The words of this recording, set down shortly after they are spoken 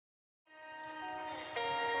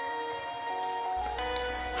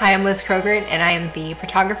Hi, I'm Liz Krogert, and I am the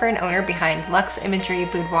photographer and owner behind Luxe Imagery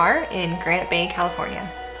Boudoir in Granite Bay,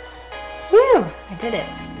 California. Woo! I did it.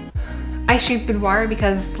 I shoot boudoir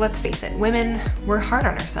because, let's face it, women, we're hard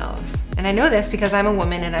on ourselves. And I know this because I'm a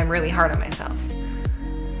woman and I'm really hard on myself.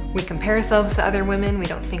 We compare ourselves to other women, we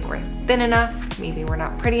don't think we're thin enough, maybe we're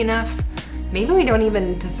not pretty enough, maybe we don't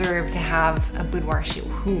even deserve to have a boudoir shoot.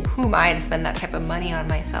 Who am I to spend that type of money on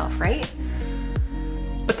myself, right?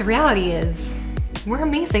 But the reality is, we're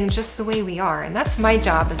amazing just the way we are, and that's my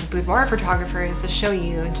job as a boudoir photographer, is to show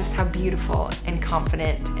you just how beautiful and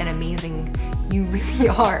confident and amazing you really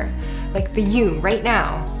are. Like the you right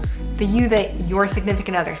now, the you that your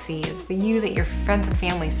significant other sees, the you that your friends and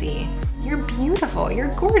family see. You're beautiful, you're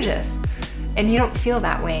gorgeous, and you don't feel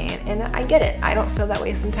that way, and I get it. I don't feel that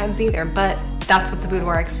way sometimes either, but that's what the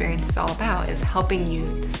boudoir experience is all about, is helping you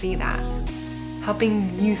to see that,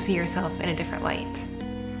 helping you see yourself in a different light.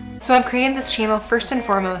 So I've created this channel first and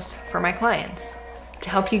foremost for my clients,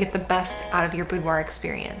 to help you get the best out of your boudoir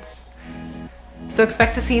experience. So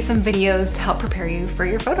expect to see some videos to help prepare you for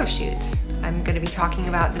your photo shoot. I'm going to be talking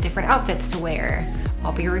about the different outfits to wear.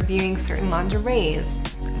 I'll be reviewing certain lingeries.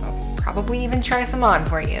 I'll probably even try some on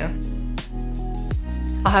for you.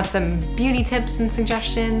 I'll have some beauty tips and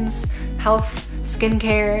suggestions, health,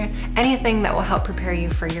 skincare, anything that will help prepare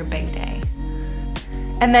you for your big day.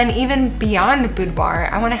 And then even beyond boudoir,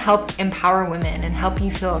 I want to help empower women and help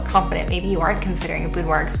you feel confident. Maybe you aren't considering a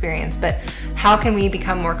boudoir experience, but how can we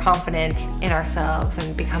become more confident in ourselves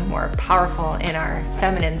and become more powerful in our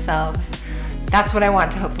feminine selves? That's what I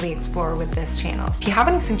want to hopefully explore with this channel. If you have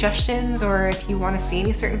any suggestions, or if you want to see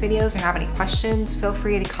any certain videos or have any questions, feel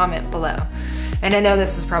free to comment below. And I know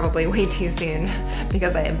this is probably way too soon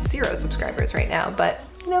because I have 0 subscribers right now, but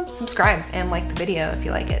subscribe and like the video if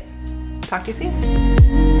you like it. Talk to you soon.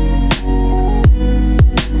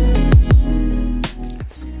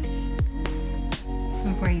 This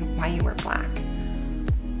is why you wear black.